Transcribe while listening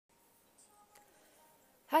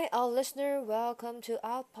Hi, all listener. Welcome to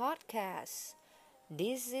our podcast.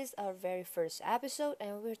 This is our very first episode,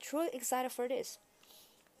 and we're truly excited for this.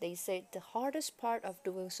 They say the hardest part of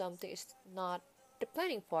doing something is not the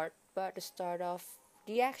planning part, but the start of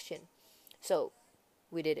the action. So,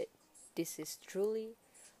 we did it. This is truly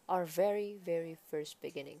our very first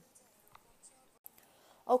beginning.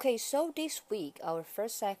 Okay, so this week our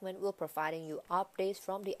first segment will providing you updates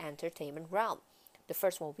from the entertainment realm. The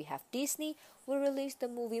first one we have Disney will release the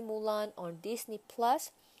movie Mulan on Disney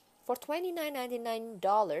Plus for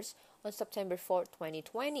 $29.99 on September 4th,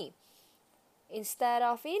 2020 instead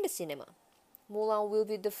of in the cinema. Mulan will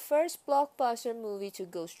be the first blockbuster movie to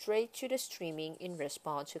go straight to the streaming in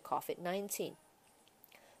response to COVID-19.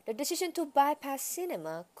 The decision to bypass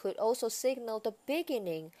cinema could also signal the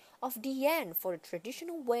beginning of the end for the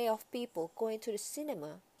traditional way of people going to the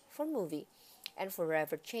cinema for movie and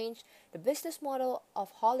forever change the business model of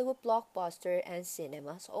Hollywood blockbuster and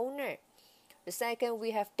cinema's owner. The second,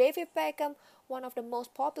 we have David Beckham, one of the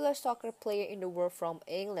most popular soccer player in the world from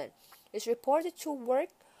England, is reported to work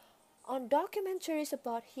on documentaries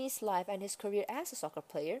about his life and his career as a soccer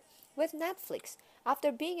player with Netflix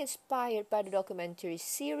after being inspired by the documentary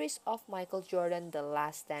series of Michael Jordan The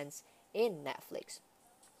Last Dance in Netflix.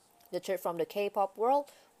 The third from the K-pop world,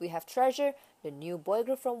 we have Treasure, the new boy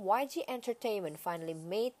group from YG Entertainment finally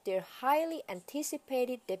made their highly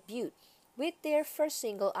anticipated debut with their first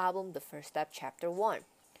single album The First Step Chapter 1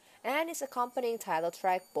 and its accompanying title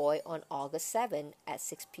track Boy on August 7 at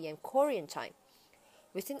 6 p.m. Korean time.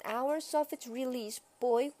 Within hours of its release,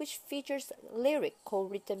 Boy, which features lyric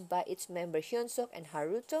co-written by its member Hyunsuk and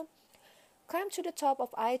Haruto, climbed to the top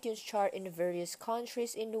of iTunes chart in various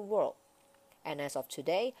countries in the world. And as of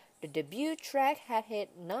today, the debut track had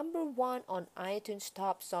hit number 1 on iTunes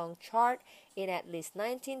Top Song chart in at least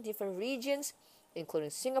 19 different regions,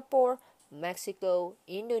 including Singapore, Mexico,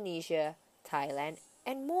 Indonesia, Thailand,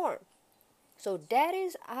 and more. So that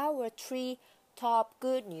is our 3 top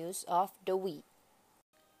good news of the week.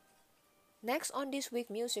 Next on this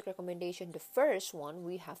week's music recommendation, the first one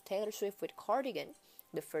we have Taylor Swift with Cardigan,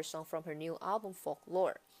 the first song from her new album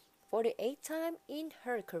Folklore. For the 8th time in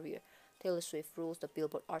her career, Taylor Swift rules the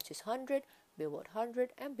Billboard Artist 100, Billboard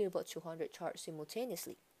 100, and Billboard 200 charts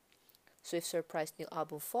simultaneously. Swift's surprise new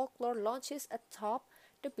album Folklore launches atop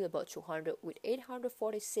the Billboard 200 with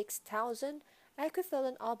 846,000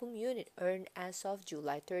 equivalent album unit earned as of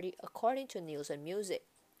July 30 according to Nielsen Music.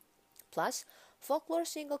 Plus, Folklore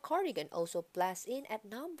single Cardigan also blasts in at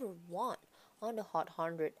number 1 on the Hot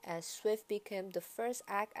 100 as Swift became the first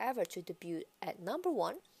act ever to debut at number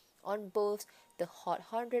 1 on both the Hot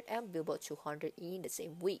 100 and Billboard 200 in the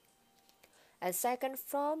same week. And second,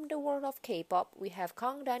 from the world of K-pop, we have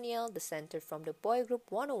Kang Daniel, the center from the boy group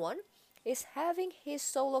 101, is having his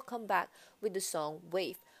solo comeback with the song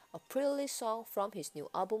Wave, a pre-release song from his new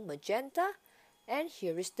album Magenta, and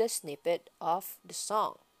here is the snippet of the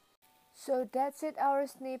song. So that's it, our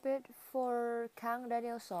snippet for Kang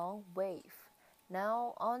Daniel's song Wave.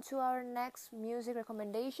 Now on to our next music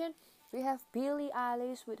recommendation. We have Billie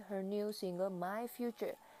Eilish with her new single My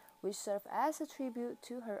Future, which serves as a tribute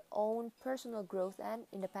to her own personal growth and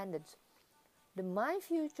independence. The My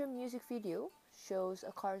Future music video shows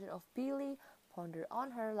a cartoon of Billie ponder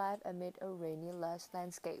on her life amid a rainy lush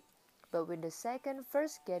landscape. But with the second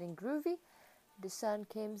verse getting groovy, the sun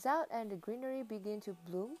comes out and the greenery begins to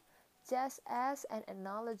bloom, just as an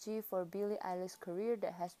analogy for Billie Eilish's career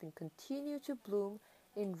that has been continued to bloom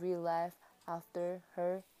in real life after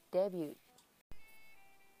her debut.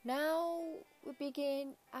 Now we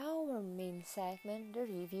begin our main segment, the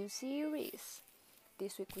review series.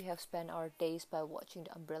 This week we have spent our days by watching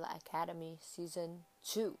The Umbrella Academy Season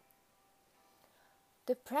 2.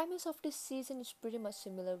 The premise of this season is pretty much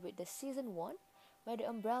similar with the Season 1, where the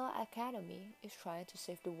Umbrella Academy is trying to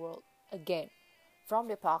save the world again from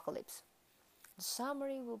the apocalypse. The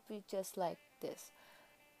summary will be just like this.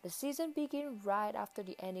 The season begins right after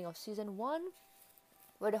the ending of Season 1,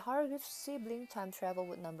 where the Hargreaves siblings time travel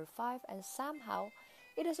with number 5 and somehow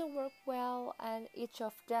it doesn't work well and each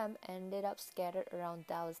of them ended up scattered around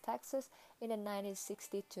Dallas, Texas in the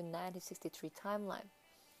 1960 to 1963 timeline.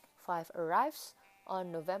 5 arrives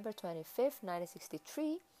on November 25,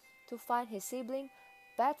 1963 to find his sibling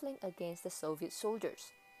battling against the Soviet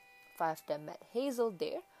soldiers. 5 then met Hazel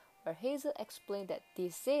there, where Hazel explained that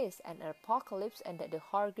this is an apocalypse and that the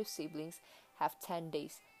Hargreaves siblings have 10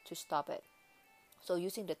 days to stop it. So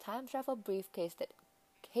using the time travel briefcase that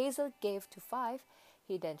Hazel gave to 5,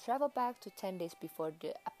 he then traveled back to 10 days before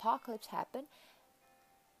the apocalypse happened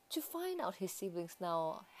to find out his siblings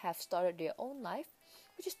now have started their own life,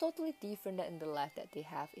 which is totally different than the life that they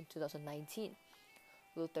have in 2019.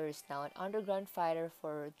 Luther is now an underground fighter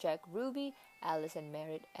for Jack Ruby, Allison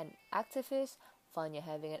married an activist, Vanya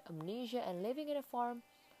having an amnesia and living in a farm,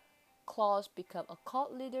 Klaus become a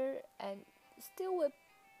cult leader and still with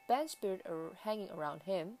band spirit hanging around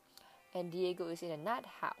him, and Diego is in a nut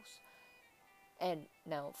house. And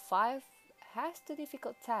now Five has the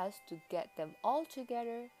difficult task to get them all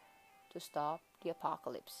together to stop the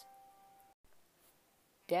apocalypse.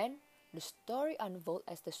 Then the story unfolds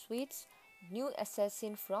as the Swedes' new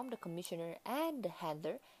assassin from the commissioner and the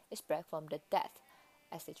handler is back from the death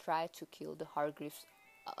as they try to kill the Hargreaves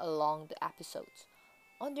along the episodes.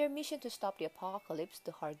 On their mission to stop the apocalypse,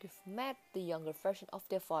 the Hargreaves met the younger version of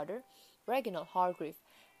their father, Reginald Hargreaves,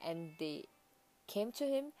 and they came to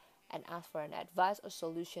him and asked for an advice or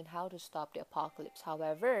solution how to stop the apocalypse.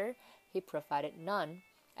 However, he provided none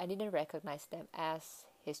and didn't recognize them as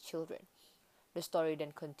his children. The story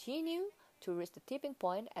then continued to reach the tipping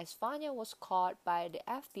point as Vanya was caught by the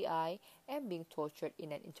FBI and being tortured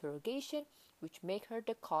in an interrogation, which made her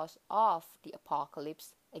the cause of the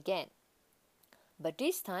apocalypse again. But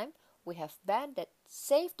this time, we have Ben that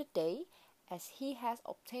saved the day as he has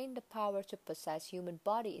obtained the power to possess human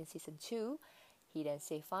body in season 2. He then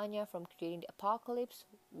saved Vanya from creating the apocalypse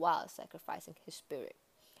while sacrificing his spirit.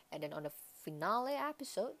 And then on the finale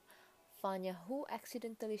episode, Vanya, who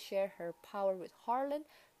accidentally shared her power with Harlan,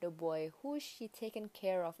 the boy who she taken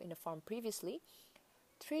care of in the farm previously,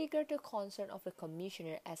 triggered the concern of the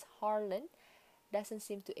commissioner as Harlan doesn't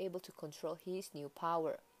seem to able to control his new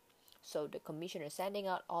power. So the commissioner sending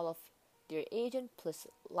out all of their agent plus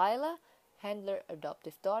Lila, handler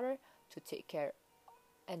adoptive daughter, to take care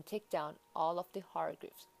and take down all of the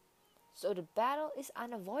Hargreaves. So the battle is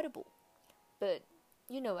unavoidable. But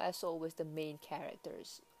as always, the main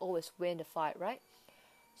characters always win the fight, right?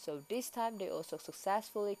 So this time they also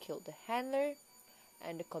successfully killed the handler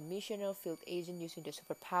and the commissioner field agent using their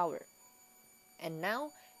superpower. And now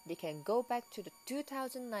they can go back to the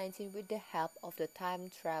 2019 with the help of the time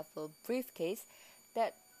travel briefcase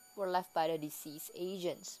that were left by the deceased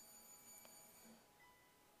agents.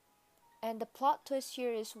 And the plot twist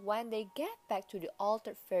here is when they get back to the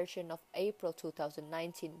altered version of April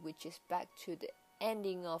 2019, which is back to the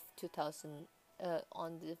ending of 2000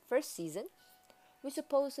 on the first season, which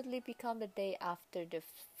supposedly become the day after the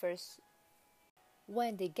first.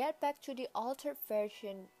 When they get back to the altered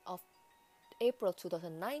version of April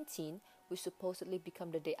 2019, which supposedly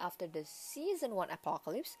become the day after the season 1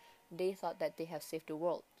 apocalypse, they thought that they have saved the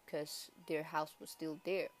world because their house was still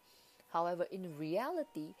there. However, in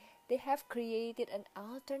reality, they have created an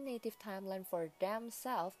alternative timeline for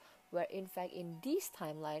themselves where in fact in this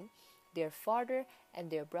timeline, their father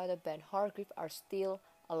and their brother Ben Hargreaves are still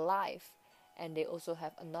alive, and they also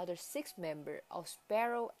have another 6th member of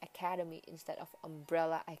Sparrow Academy instead of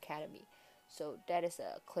Umbrella Academy. So that is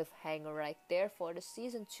a cliffhanger right there for the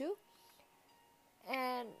season 2.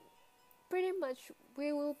 And pretty much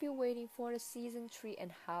we will be waiting for the season 3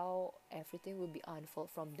 and how everything will be unfold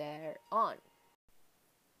from there on.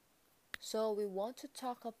 So we want to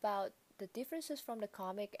talk about the differences from the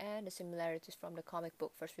comic and the similarities from the comic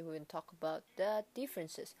book. First, we will talk about the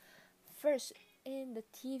differences. First, in the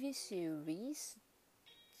TV series,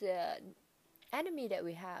 the enemy that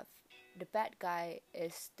we have, the bad guy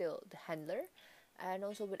is still the handler, and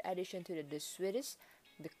also with addition to the Swedish,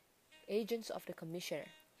 the agents of the commissioner.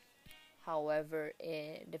 However,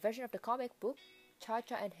 in the version of the comic book,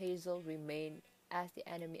 Cha-Cha and Hazel remain as the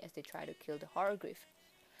enemy as they try to kill the Hargreaves.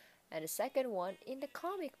 And the second one, in the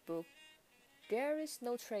comic book, there is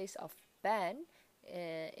no trace of Ben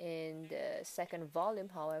in the second volume.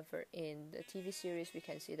 However, in the TV series, we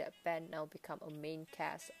can see that Ben now become a main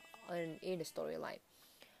cast in the storyline.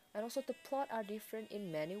 And also the plot are different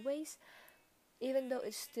in many ways, even though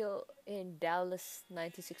it's still in Dallas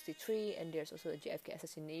 1963 and there's also a JFK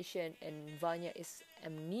assassination and Vanya is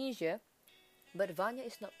amnesia, but Vanya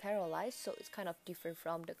is not paralyzed, so it's kind of different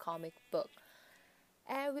from the comic book.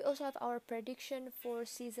 And we also have our prediction for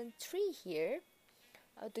season 3 here.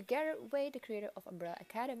 Garrett Wade, the creator of Umbrella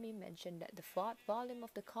Academy, mentioned that the 4th volume of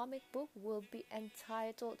the comic book will be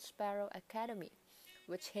entitled Sparrow Academy,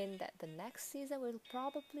 which hint that the next season will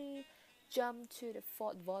probably jump to the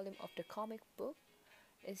 4th volume of the comic book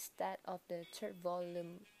instead of the 3rd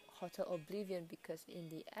volume Hotel Oblivion, because in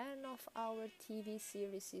the end of our TV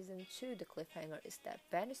series season 2, the cliffhanger is that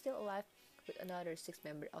Ben is still alive with another 6th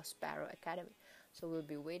member of Sparrow Academy. So we'll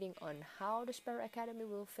be waiting on how the Sparrow Academy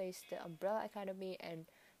will face the Umbrella Academy, and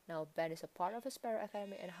now Ben is a part of the Sparrow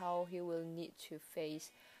Academy and how he will need to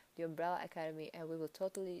face the Umbrella Academy, and we will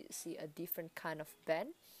totally see a different kind of Ben,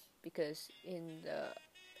 because in the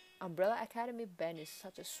Umbrella Academy, Ben is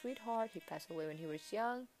such a sweetheart. He passed away when he was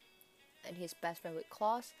young, and he's best friend with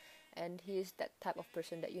Klaus, and he's that type of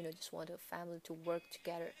person that just want a family to work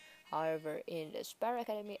together. However, in the Sparrow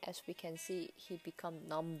Academy, as we can see, he become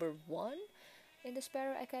number one in the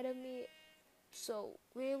Sparrow Academy. So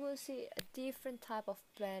we will see a different type of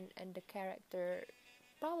Ben, and the character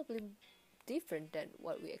probably different than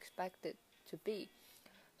what we expected to be.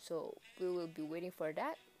 So we will be waiting for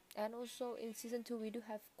that. And also in season 2 we do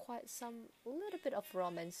have quite some little bit of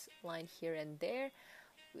romance line here and there.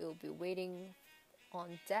 We'll be waiting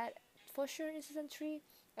on that for sure in season 3.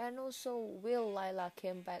 And also, will Lila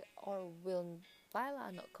come back or will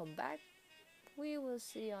Lila not come back? We will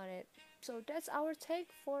see on it. So that's our take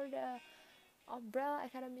for the Umbrella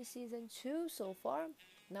Academy season 2 so far.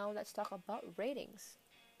 Now let's talk about ratings.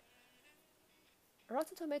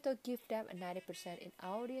 Rotten Tomato give them a 90% in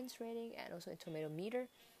audience rating and also in tomato meter.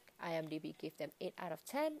 IMDb give them 8 out of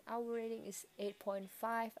 10. Our rating is 8.5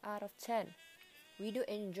 out of 10. We do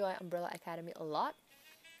enjoy Umbrella Academy a lot.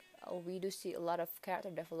 We do see a lot of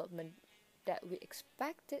character development that we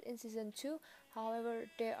expected in season 2. However,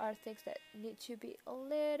 there are things that need to be a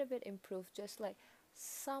little bit improved, just like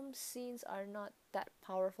some scenes are not that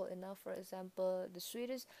powerful enough. For example, the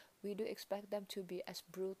Swedish, we do expect them to be as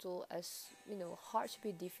brutal as hard to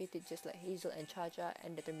be defeated, just like Hazel and Chacha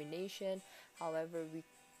and Determination. However, we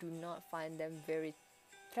do not find them very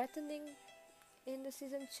threatening in the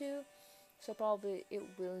season 2, so probably it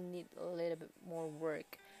will need a little bit more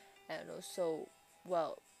work. And also,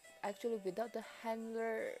 well, actually without the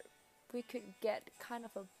handler we could get kind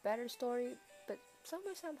of a better story, but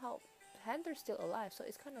somehow handler's still alive, so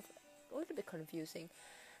it's kind of a little bit confusing.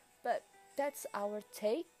 But that's our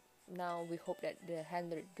take. Now we hope that the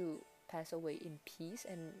handler do pass away in peace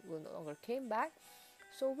and will no longer came back.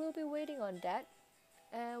 So we'll be waiting on that,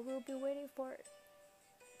 and we'll be waiting for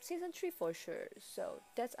season 3 for sure. So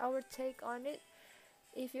that's our take on it.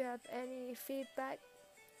 If you have any feedback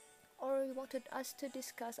or you wanted us to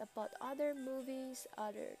discuss about other movies,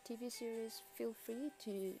 other TV series, feel free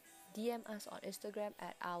to DM us on Instagram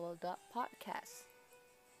at owl.podcast.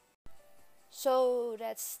 So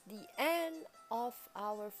that's the end of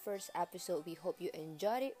our first episode. We hope you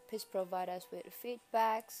enjoyed it. Please provide us with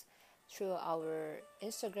feedbacks through our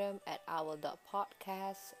Instagram at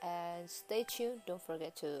owl.podcast, and stay tuned. Don't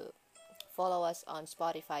forget to follow us on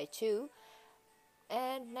Spotify too.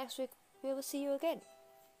 And next week we will see you again.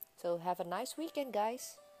 So have a nice weekend,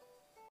 guys.